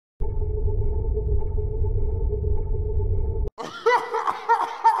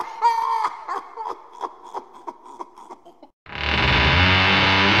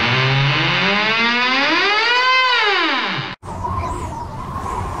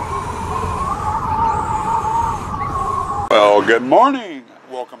Well, good morning.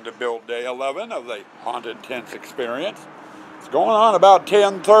 Welcome to build day 11 of the Haunted Tents experience. It's going on about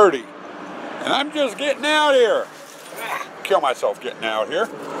 10:30, and I'm just getting out here. Kill myself getting out here.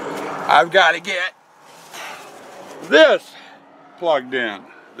 I've got to get this plugged in.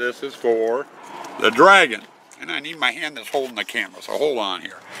 This is for the Dragon, and I need my hand that's holding the camera, so hold on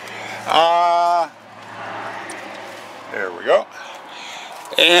here. There we go.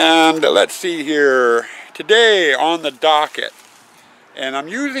 And let's see here. Today on the docket, and I'm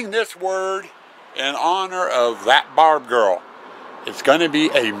using this word in honor of that Barb girl. It's going to be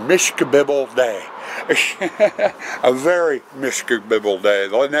a mishkabibble day. A very mishkabibble day.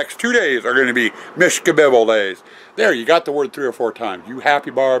 The next 2 days are going to be mishkabibble days. There, you got the word 3 or 4 times. You happy,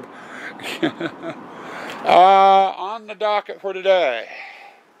 Barb? On the docket for today,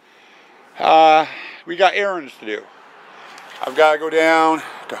 we got errands to do. I've got to go down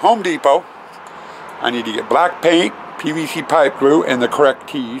to Home Depot. I need to get black paint, PVC pipe glue, and the correct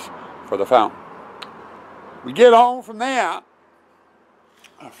keys for the fountain. We get home from that.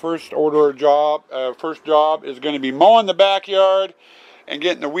 First job is going to be mowing the backyard and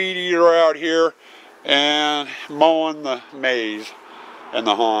getting the weed eater out here and mowing the maze and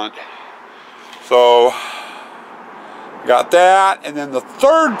the haunt. So, got that. And then the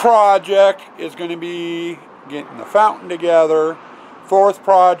third project is going to be getting the fountain together. Fourth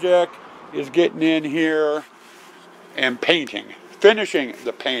project is getting in here and painting, finishing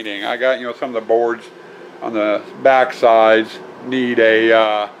the painting. I got, some of the boards on the back sides need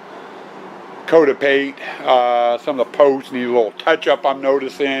a coat of paint. Some of the posts need a little touch up, I'm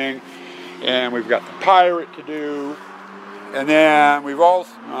noticing. And we've got the pirate to do. And then we've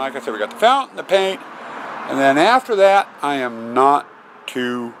also, like I said, we got the fountain, the paint. And then after that, I am not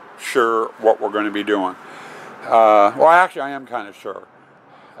too sure what we're going to be doing. Well, actually, I am kind of sure.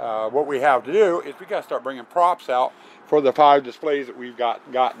 What we have to do is we got to start bringing props out for the 5 displays that we've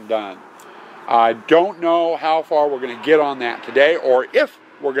gotten done. I don't know how far we're going to get on that today, or if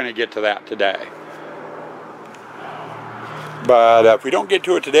we're going to get to that today. But if we don't get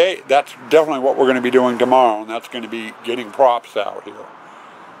to it today, that's definitely what we're going to be doing tomorrow, and that's going to be getting props out here.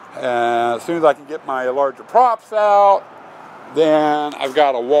 As soon as I can get my larger props out, then I've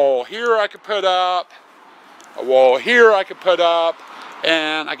got a wall here I could put up, a wall here I could put up,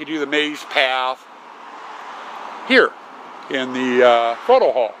 and I could do the maze path here in the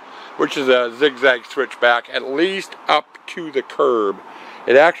photo hall, which is a zigzag switchback at least up to the curb.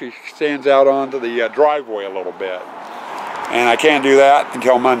 It actually stands out onto the driveway a little bit, and I can't do that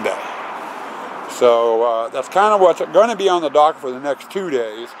until Monday. So that's kind of what's going to be on the dock for the next 2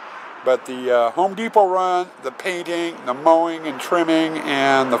 days. But the Home Depot run, the painting, the mowing and trimming,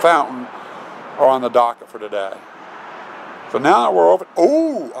 and the fountain are on the docket for today. So now that we're over,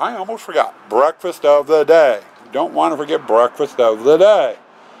 oh, I almost forgot, breakfast of the day. Don't want to forget breakfast of the day.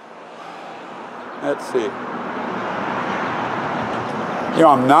 Let's see.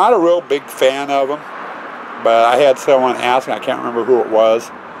 I'm not a real big fan of them, but I had someone ask me, I can't remember who it was,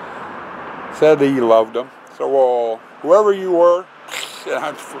 said that he loved them. So, well, whoever you were,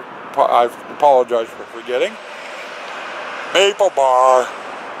 I apologize for forgetting. Maple Bar.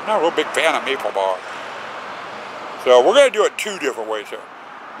 I'm not a real big fan of Maple Bar. So we're going to do it 2 different ways here.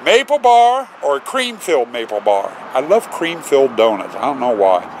 Maple Bar or cream-filled Maple Bar. I love cream-filled donuts. I don't know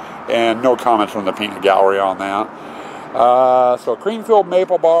why. And no comments from the peanut gallery on that. So cream-filled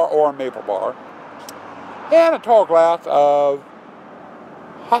Maple Bar or Maple Bar. And a tall glass of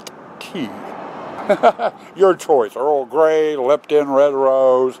hot tea. Your choice. Earl Grey, Lipton, Red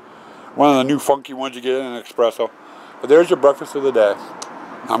Rose. One of the new funky ones you get in an espresso. But there's your breakfast of the day.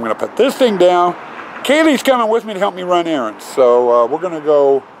 I'm going to put this thing down. Kaylee's coming with me to help me run errands, so we're going to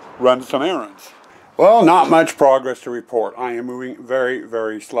go run some errands. Well, not much progress to report. I am moving very,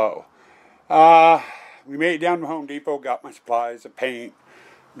 very slow. We made it down to Home Depot, got my supplies, the paint,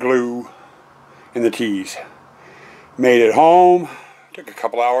 glue, and the teas. Made it home, took a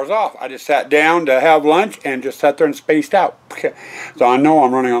couple hours off. I just sat down to have lunch and just sat there and spaced out. So I know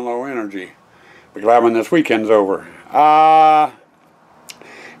I'm running on low energy. Be glad when this weekend's over.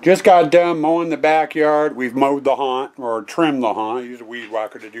 Just got done mowing the backyard. We've mowed the haunt, or trimmed the haunt. I used a weed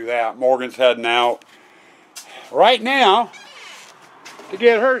whacker to do that. Morgan's heading out right now to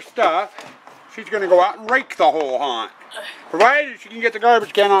get her stuff. She's going to go out and rake the whole haunt, provided she can get the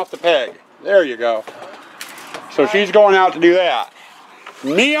garbage can off the peg. There you go. So she's going out to do that.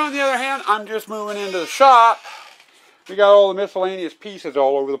 Me, on the other hand, I'm just moving into the shop. We got all the miscellaneous pieces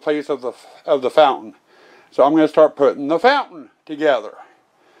all over the place of the fountain. So I'm going to start putting the fountain together.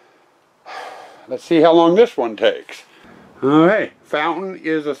 Let's see how long this one takes. Alright, fountain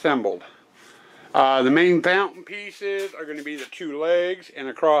is assembled. The main fountain pieces are going to be the two legs and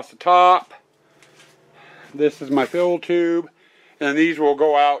across the top. This is my fill tube, and these will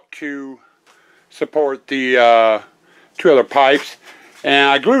go out to support the two other pipes. And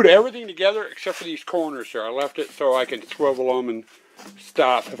I glued everything together except for these corners here. I left it so I can swivel them and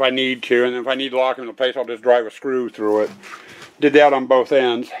stuff if I need to, and if I need to lock them in place, I'll just drive a screw through it. Did that on both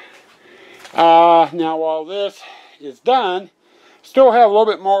ends. Now while this is done, still have a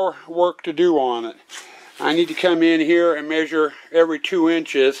little bit more work to do on it. I need to come in here and measure every 2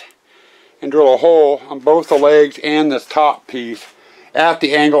 inches and drill a hole on both the legs and this top piece at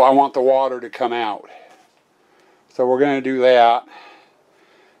the angle I want the water to come out. So we're going to do that.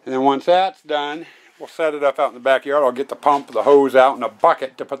 And then once that's done, we'll set it up out in the backyard. I'll get the pump, the hose out in a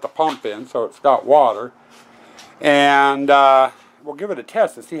bucket to put the pump in so it's got water. And we'll give it a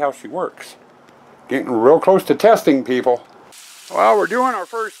test to see how she works. Getting real close to testing, people. Well, we're doing our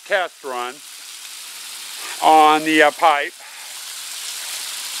first test run on the pipe.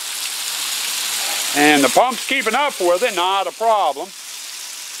 And the pump's keeping up with it, not a problem.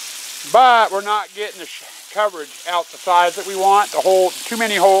 But we're not getting the coverage out the size that we want. The hole, too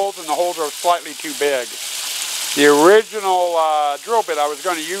many holes, and the holes are slightly too big. The original drill bit I was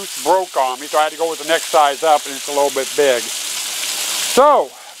going to use broke on me, so I had to go with the next size up, and it's a little bit big. So,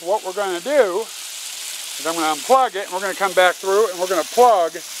 what we're going to do is I'm going to unplug it, and we're going to come back through, and we're going to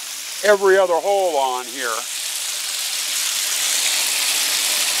plug every other hole on here.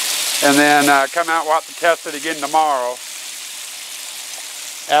 And then come out, we'll have to test it again tomorrow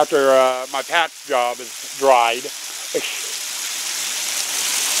after my patch job is dried.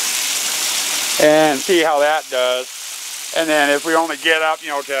 And see how that does. And then if we only get up, you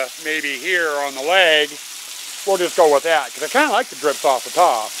know, to maybe here on the leg, we'll just go with that. Because I kind of like the drips off the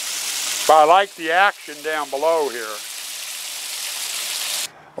top. But I like the action down below here.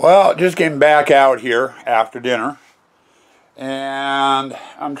 Well, just getting back out here after dinner. And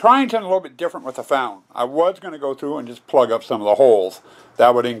I'm trying something a little bit different with the fountain. I was going to go through and just plug up some of the holes.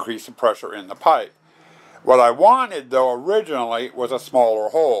 That would increase the pressure in the pipe. What I wanted, though, originally was a smaller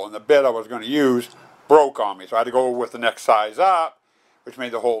hole. And the bit I was going to use broke on me. So I had to go with the next size up, which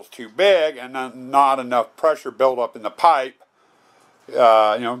made the holes too big and not enough pressure built up in the pipe, you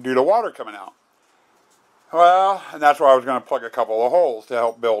know, due to water coming out. Well, and that's why I was going to plug a couple of holes to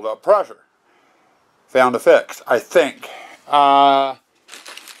help build up pressure. Found a fix, I think. I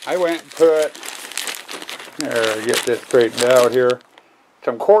went and put, here, get this straightened out here,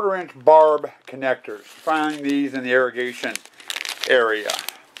 some 1/4-inch barb connectors. Find these in the irrigation area.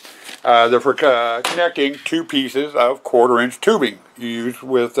 They're for connecting 2 pieces of 1/4-inch tubing you use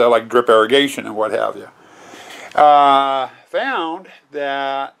with like drip irrigation and what have you. Found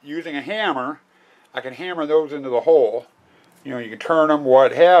that using a hammer, I can hammer those into the hole. You know, you can turn them,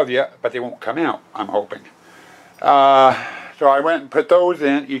 what have you, but they won't come out, I'm hoping. So I went and put those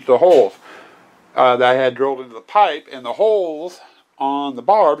in each of the holes that I had drilled into the pipe, and the holes on the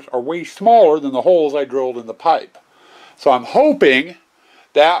barbs are way smaller than the holes I drilled in the pipe. So I'm hoping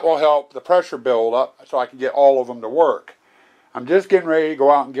that will help the pressure build up so I can get all of them to work. I'm just getting ready to go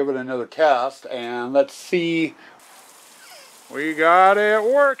out and give it another test, and let's see. We got it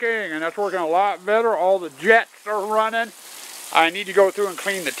working, and that's working a lot better. All the jets are running. I need to go through and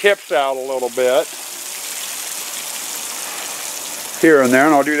clean the tips out a little bit here and there,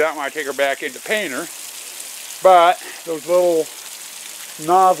 and I'll do that when I take her back into painter. But those little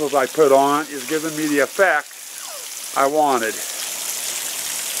nozzles I put on is giving me the effect I wanted.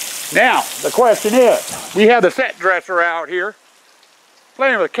 Now, the question is, we have the set dresser out here,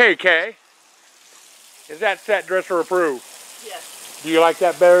 playing with KK. Is that set dresser approved? Yes. Do you like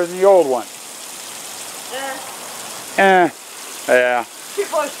that better than the old one? Yeah.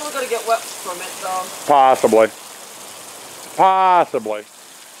 People are still going to get wet from it, though. Possibly. Possibly.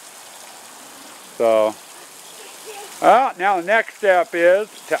 So, well, now the next step is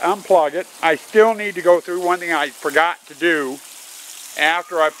to unplug it. I still need to go through one thing I forgot to do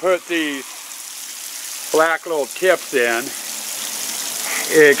after I put these black little tips in.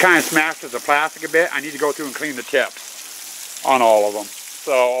 It kind of smashes the plastic a bit. I need to go through and clean the tips on all of them.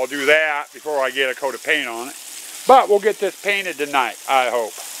 So I'll do that before I get a coat of paint on it. But we'll get this painted tonight, I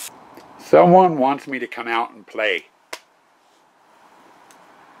hope. Someone wants me to come out and play.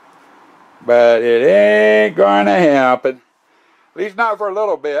 But it ain't gonna happen. At least not for a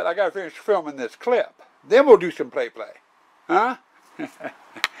little bit. I gotta finish filming this clip. Then we'll do some play. Huh?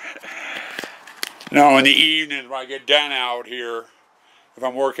 No, in the evenings when I get done out here, if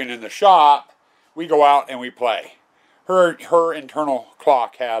I'm working in the shop, we go out and we play. Her internal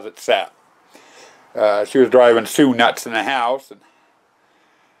clock has it set. She was driving Sue nuts in the house, and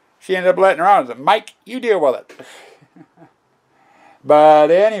She ended up letting her out. I said, Mike, you deal with it. But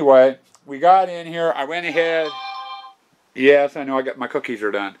anyway, we got in here. I went ahead. Yes, I know. I got my cookies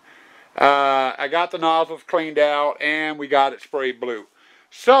are done. I got the nozzles cleaned out, and we got it sprayed blue.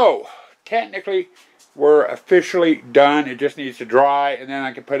 So, technically, we're officially done. It just needs to dry, and then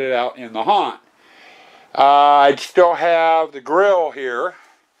I can put it out in the haunt. I still have the grill here,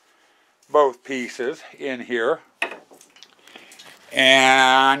 both pieces in here, and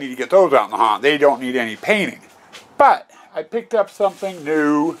I need to get those out in the haunt. They don't need any painting. But I picked up something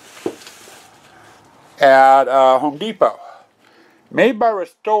new at Home Depot, made by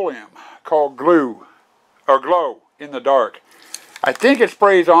Rust-Oleum, called Glue, or Glow in the Dark. I think it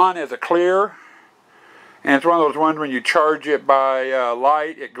sprays on as a clear, and it's one of those ones when you charge it by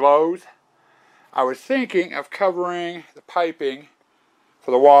light, it glows. I was thinking of covering the piping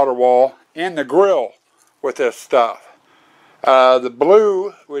for the water wall and the grill with this stuff. The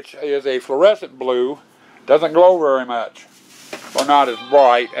blue, which is a fluorescent blue, doesn't glow very much, or not as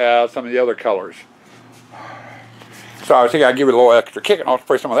bright as some of the other colors. So I was thinking I'd give it a little extra kick and I'll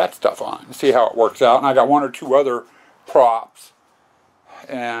spray some of that stuff on and see how it works out. And I got one or two other props,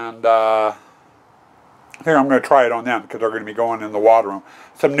 and I think I'm going to try it on them because they're going to be going in the water room.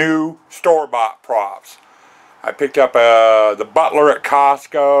 Some new store-bought props. I picked up the Butler at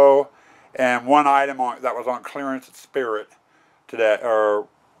Costco, and one item that was on clearance at Spirit today, or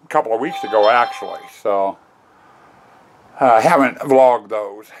a couple of weeks ago actually. So I haven't vlogged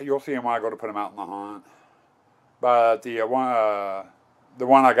those. You'll see them when I go to put them out in the haunt. But the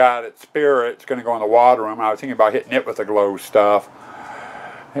one I got at Spirit is going to go in the water room. I was thinking about hitting it with the glow stuff.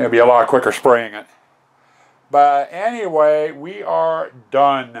 It'll be a lot quicker spraying it. But anyway, we are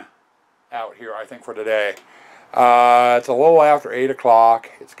done out here, I think, for today. It's a little after 8 o'clock.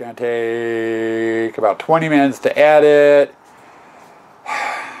 It's going to take about 20 minutes to edit.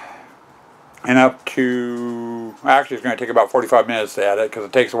 And up to, actually it's going to take about 45 minutes to edit because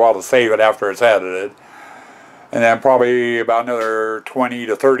it takes a while to save it after it's edited. And then probably about another 20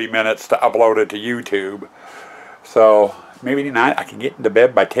 to 30 minutes to upload it to YouTube. So maybe tonight I can get into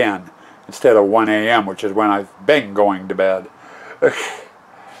bed by 10 instead of 1 a.m., which is when I've been going to bed.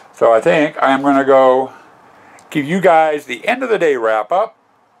 So I think I am going to go give you guys the end of the day wrap up.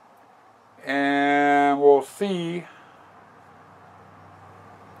 And we'll see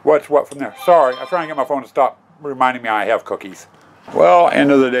what's what from there. Sorry, I'm trying to get my phone to stop reminding me I have cookies. Well,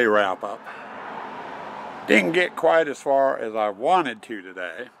 end of the day wrap up. Didn't get quite as far as I wanted to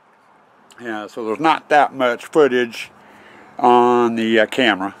today. Yeah, so there's not that much footage on the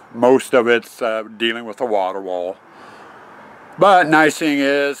camera. Most of it's dealing with the water wall. But nice thing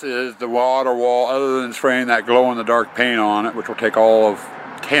is the water wall, other than spraying that glow-in-the-dark paint on it, which will take all of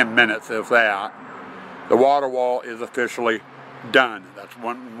 10 minutes, if that, the water wall is officially done. That's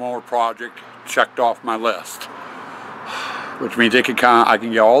one more project checked off my list. Which means I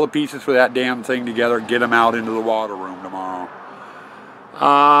can get all the pieces for that damn thing together, get them out into the water room tomorrow.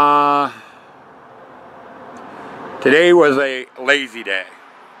 Today was a lazy day.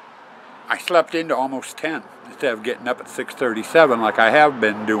 I slept into almost 10 instead of getting up at 6:37 like I have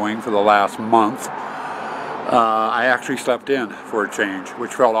been doing for the last month. I actually slept in for a change,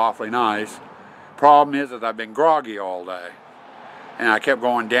 which felt awfully nice. Problem is I've been groggy all day. And I kept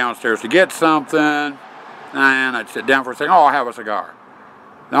going downstairs to get something. And I'd sit down for a second. Oh, I'll have a cigar.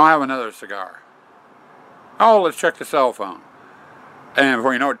 Then I'll have another cigar. Oh, let's check the cell phone. And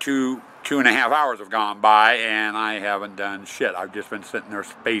before you know it, two and a half hours have gone by, and I haven't done shit. I've just been sitting there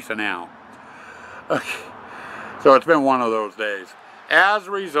spacing out. So it's been one of those days. As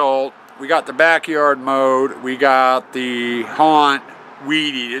a result, we got the backyard mowed. We got the haunt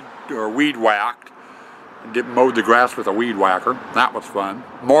weeded, or weed whacked. Mowed the grass with a weed whacker. That was fun.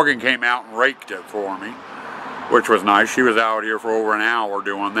 Morgan came out and raked it for me, which was nice. She was out here for over an hour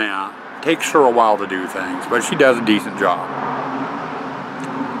doing that. Takes her a while to do things, but she does a decent job.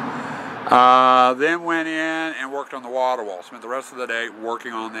 Then went in and worked on the water wall. Spent the rest of the day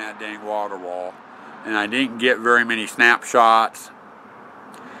working on that dang water wall. And I didn't get very many snapshots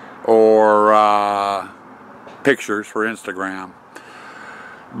or pictures for Instagram.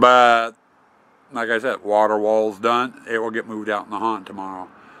 But like I said, water wall's done. It will get moved out in the haunt tomorrow.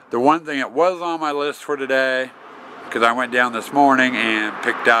 The one thing that was on my list for today, because I went down this morning and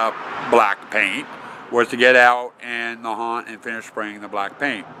picked up black paint, was to get out in the haunt and finish spraying the black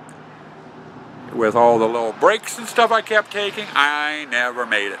paint. With all the little breaks and stuff I kept taking, I never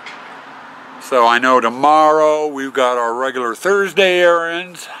made it. So I know tomorrow we've got our regular Thursday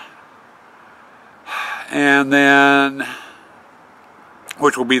errands. And then,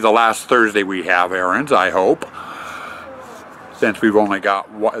 which will be the last Thursday we have errands, I hope. since we've only got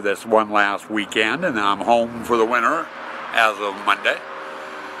this one last weekend, and I'm home for the winter as of Monday.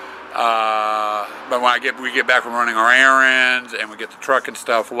 But when we get back from running our errands and we get the truck and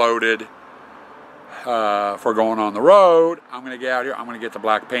stuff loaded for going on the road, I'm going to get out here. I'm going to get the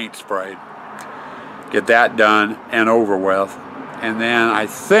black paint sprayed, get that done and over with, and then I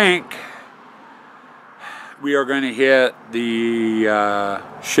think we are going to hit the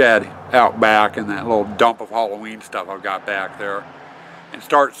shed out back and that little dump of Halloween stuff I've got back there and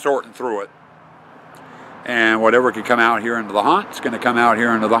start sorting through it. And whatever can come out here into the hunt, it's going to come out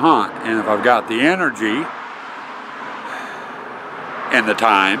here into the hunt. And if I've got the energy and the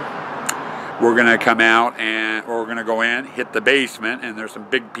time, we're going to come out and we're going to go in, hit the basement, and there's some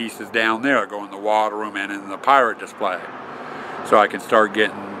big pieces down there that go in the water room and in the pirate display. So I can start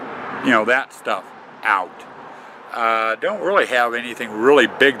getting, you know, that stuff out. Don't really have anything really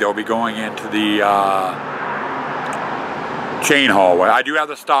big that'll be going into the chain hallway. I do have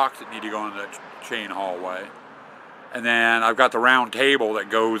the stocks that need to go in the chain hallway. And then I've got the round table that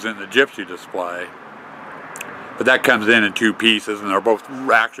goes in the gypsy display. But that comes in 2 pieces, and they're both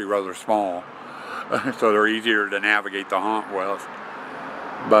actually rather small. So they're easier to navigate the hunt with.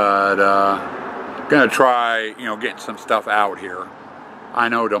 But gonna try, you know, getting some stuff out here. I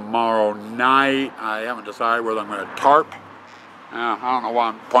know tomorrow night, I haven't decided whether I'm going to tarp. I don't know why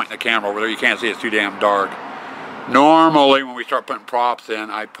I'm pointing the camera over there. You can't see, it's too damn dark. Normally, when we start putting props in,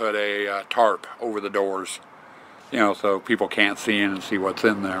 I put a tarp over the doors. You know, so people can't see in and see what's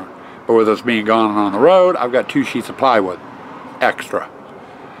in there. But with us being gone and on the road, I've got 2 sheets of plywood extra.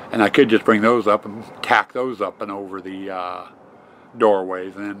 And I could just bring those up and tack those up and over the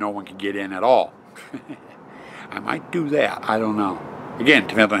doorways, and then no one can get in at all. I might do that. I don't know. Again,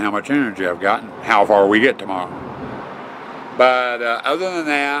 depends on how much energy I've got and how far we get tomorrow. But other than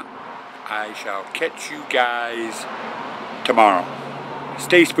that, I shall catch you guys tomorrow.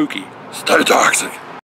 Stay spooky. Stay toxic.